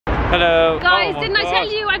Hello. Guys, oh didn't I tell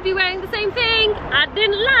you I'd be wearing the same thing? I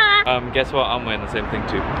didn't lie. Guess what? I'm wearing the same thing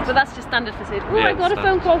too. But that's just standard for Sid. Oh, Yeah, I got a standard.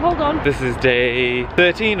 phone call, hold on. This is day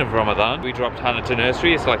 13 of Ramadan. We dropped Hannah to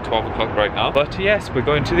nursery. It's like 12 o'clock right now. But yes, we're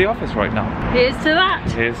going to the office right now. Here's to that.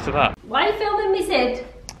 Here's to that. Why are you filming me, Sid?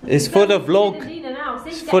 It's for the vlog.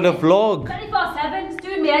 It's for the vlog. 24/7, it's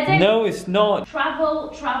doing me head in. No, it's not. Travel,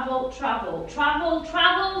 travel, travel, travel,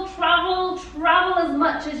 travel, travel, travel as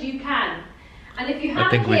much as you can. And if you have I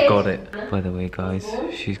think a we've kid, got it. By the way, guys,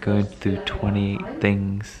 she's going through 28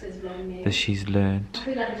 things that she's learned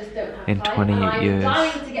in 28 years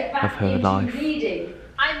of her life.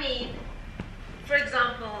 I mean, for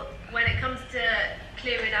example, when it comes to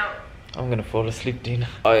clearing out. I'm gonna fall asleep, Dina.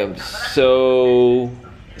 I am so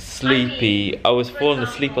sleepy. I was falling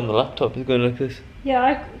asleep on the laptop. It's going like this. Yeah,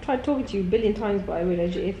 I tried talking to you a billion times, but I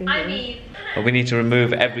realised your earphones. I mean, we need to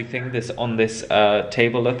remove everything that's on this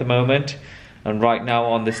table at the moment. And right now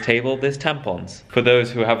on this table, there's tampons. For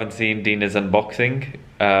those who haven't seen Dina's unboxing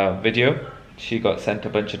video, she got sent a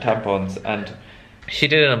bunch of tampons, and she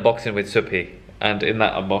did an unboxing with Supi. And in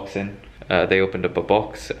that unboxing, they opened up a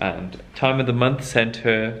box, and Time of the Month sent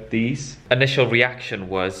her these. Initial reaction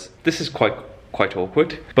was, this is quite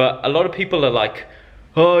awkward. But a lot of people are like,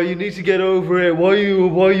 oh, you need to get over it. Why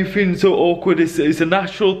are you feeling so awkward? It's a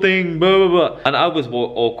natural thing, blah, blah, blah. And I was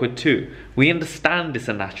awkward too. We understand it's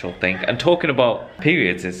a natural thing. And talking about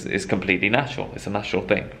periods is completely natural. It's a natural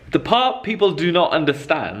thing. The part people do not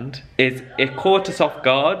understand is it caught us off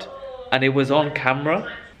guard and it was on camera.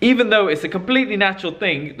 Even though it's a completely natural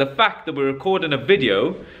thing, the fact that we're recording a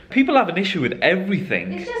video, people have an issue with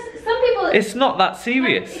everything. It's just, some people... It's not that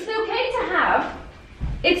serious. It's okay to have...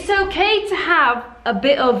 It's okay to have a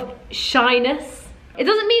bit of shyness. It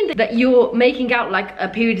doesn't mean that you're making out like a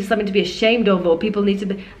period is something to be ashamed of or people need to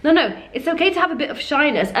be... No, it's okay to have a bit of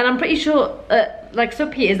shyness, and I'm pretty sure like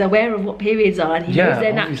Supi is aware of what periods are, and he knows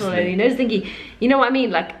they're natural, and he knows thinking, you know what I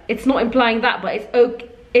mean? Like, it's not implying that, but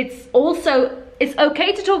it's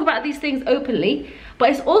okay to talk about these things openly,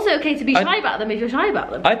 but it's also okay to be shy about them if you're shy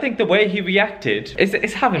about them. I think the way he reacted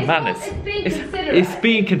is having manners. It's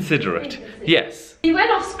being considerate. Yes. He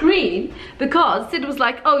went off screen because Sid was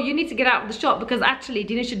like, oh, you need to get out of the shop because actually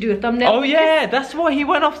Dina should do a thumbnail. Oh yeah, that's why he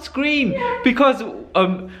went off screen. Yeah. Because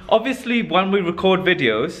obviously when we record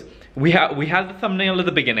videos, we had the thumbnail at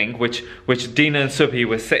the beginning, which Dina and Supi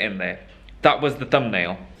were sitting there. That was the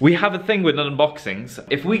thumbnail. We have a thing with unboxings.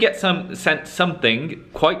 If we get sent something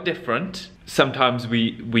quite different, sometimes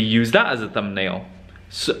we use that as a thumbnail.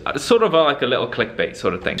 So, sort of like a little clickbait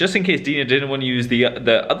sort of thing. Just in case Dina didn't want to use the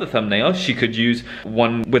other thumbnail, she could use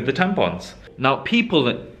one with the tampons. Now,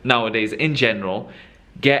 people nowadays, in general,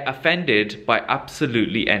 get offended by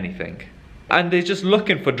absolutely anything. And they're just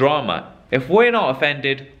looking for drama. If we're not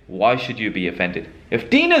offended, why should you be offended? If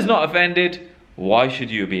Dina's not offended, why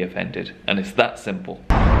should you be offended? And it's that simple.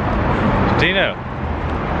 Dina,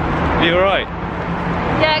 you alright?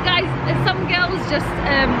 Yeah, guys, some girls just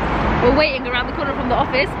were waiting around the corner from the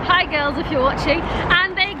office. Hi girls, if you're watching.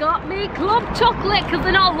 And they got me club chocolate because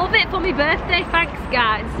they all love it for my birthday. Thanks,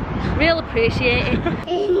 guys. Real appreciate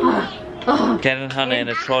it. Getting Hannah in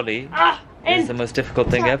a trolley is the most difficult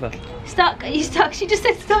thing ever. Stuck? Are you stuck? She just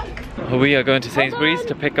said stuck. We are going to Sainsbury's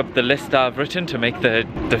to pick up the list I've written to make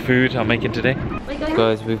the food I'm making today.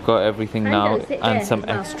 Guys, we've got everything now and some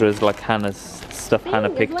extras like Hannah's stuff Hannah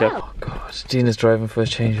picked up. Oh God, Dina's driving for a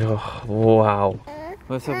change. Oh, wow.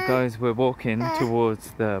 What's up, guys? We're walking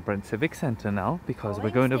towards the Brent Civic Centre now because we're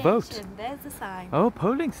going to vote. There's the sign. Oh,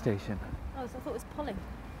 polling station. Oh, so I thought it was polling.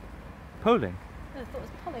 Polling? No, I thought it was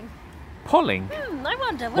polling. Polling? I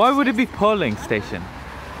wonder. Why would it be polling station?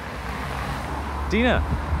 Dina,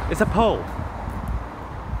 it's a poll.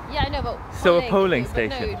 Yeah, I know, but so a polling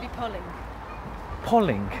station. No, it'd be polling.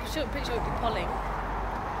 Polling? I'm pretty sure it'd be polling.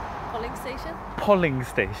 Polling station? Polling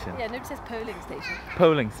station. Yeah, nobody says polling station.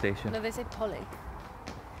 Polling station. No, they say polling.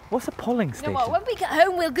 What's a polling station? You know what, when we get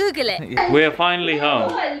home we'll Google it. We're finally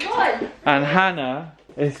home. And Hannah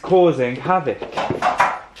is causing havoc.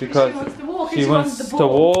 Because she wants to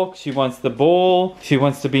walk, she wants the ball, she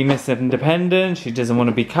wants to be Miss Independent, she doesn't want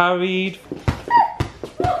to be carried.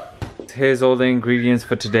 Here's all the ingredients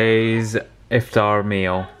for today's iftar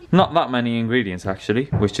meal. Not that many ingredients actually,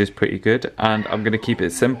 which is pretty good, and I'm gonna keep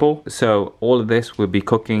it simple. So all of this will be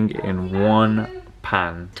cooking in one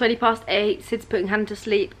pan. 8:20, Sid's putting Hannah to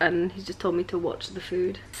sleep and he's just told me to watch the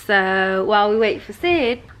food. So while we wait for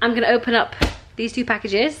Sid, I'm gonna open up these two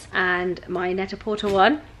packages and my Net-a-Porter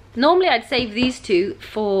one. Normally I'd save these two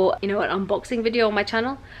for, you know, an unboxing video on my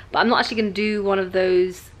channel, but I'm not actually gonna do one of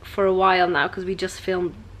those for a while now because we just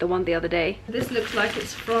filmed the one the other day. This looks like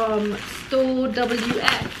it's from Store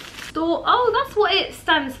WF. Store, oh, that's what it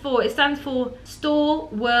stands for. It stands for Store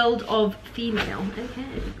World of Female. Okay.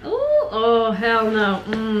 Oh, hell no.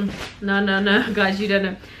 No, guys, you don't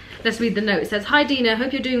know. Let's read the note. It says, "Hi Dina,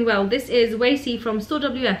 hope you're doing well. This is Wacy from Store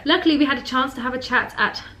WF. Luckily we had a chance to have a chat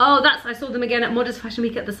at," I saw them again at Modest Fashion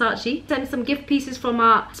Week at the Saatchi. "Sent some gift pieces from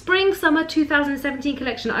our Spring Summer 2017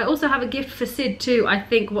 collection. I also have a gift for Sid too. I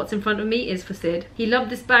think what's in front of me is for Sid. He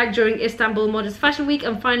loved this bag during Istanbul Modest Fashion Week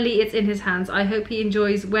and finally it's in his hands. I hope he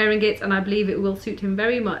enjoys wearing it and I believe it will suit him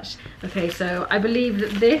very much." Okay, so I believe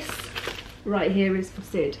that this right here is for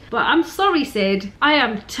Sid. But I'm sorry Sid, I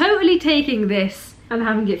am totally taking this and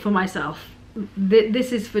having it for myself.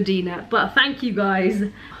 This is for Dina, but thank you guys.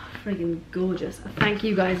 Friggin' gorgeous. Thank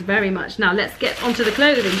you guys very much. Now let's get onto the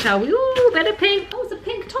clothing, shall we? Ooh, better pink. Oh, it's a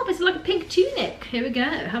pink top. It's like a pink tunic. Here we go.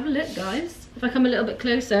 Have a look, guys. If I come a little bit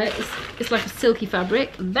closer, it's like a silky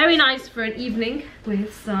fabric. Very nice for an evening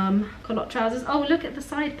with some culotte trousers. Oh, look at the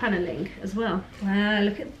side paneling as well. Wow,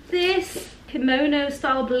 look at this. Kimono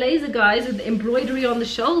style blazer, guys, with the embroidery on the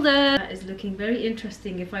shoulder. That is looking very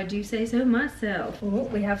interesting if I do say so myself. Oh,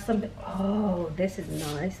 we have some, oh, this is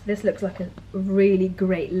nice. This looks like a really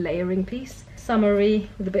great layering piece. Summery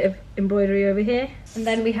with a bit of embroidery over here. And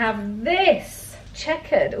then we have this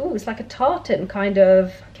checkered, oh, it's like a tartan kind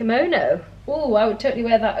of kimono. Oh, I would totally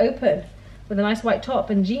wear that open with a nice white top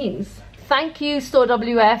and jeans. Thank you, Store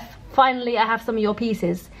WF. Finally, I have some of your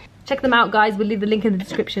pieces. Check them out, guys. We'll leave the link in the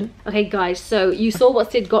description. Okay, guys, so you saw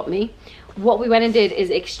what Sid got me. What we went and did is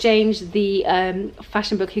exchange the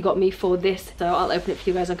fashion book he got me for this. So I'll open it for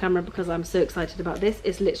you guys on camera because I'm so excited about this.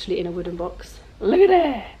 It's literally in a wooden box. Look at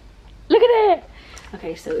it. Look at it.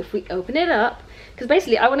 Okay, so if we open it up, because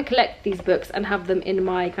basically I want to collect these books and have them in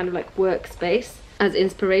my kind of like workspace as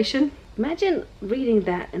inspiration. Imagine reading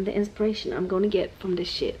that and the inspiration I'm going to get from this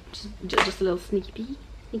shit. Just a little sneaky pee.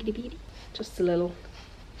 Sneaky pee. Just a little.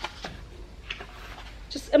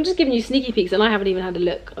 I'm just giving you sneaky peeks and I haven't even had a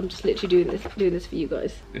look. I'm just literally doing this for you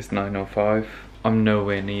guys. It's 9:05. I'm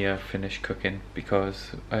nowhere near finished cooking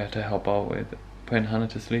because I had to help out with putting Hannah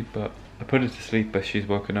to sleep, but I put her to sleep but she's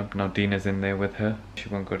woken up. Now Dina's in there with her. She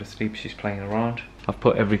won't go to sleep, she's playing around. I've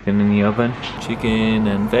put everything in the oven. Chicken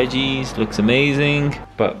and veggies, looks amazing.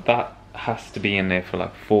 But that has to be in there for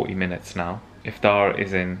like 40 minutes now. Iftar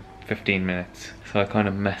is in 15 minutes. So I kind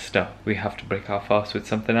of messed up. We have to break our fast with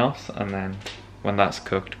something else and then when that's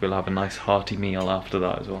cooked, we'll have a nice hearty meal after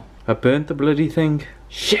that as well. I burnt the bloody thing.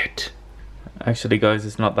 Shit! Actually guys,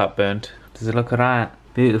 it's not that burnt. Does it look alright?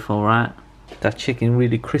 Beautiful, right? That chicken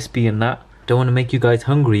really crispy and that. Don't want to make you guys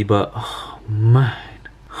hungry, but oh man.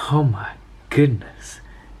 Oh my goodness.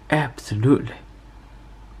 Absolutely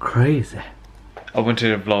crazy. I wanted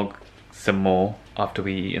to vlog some more after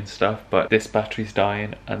we eat and stuff, but this battery's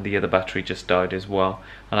dying and the other battery just died as well.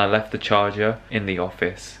 And I left the charger in the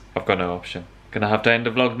office. I've got no option. Gonna have to end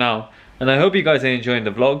the vlog now. And I hope you guys are enjoying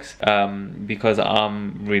the vlogs because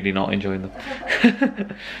I'm really not enjoying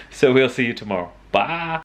them. So we'll see you tomorrow. Bye.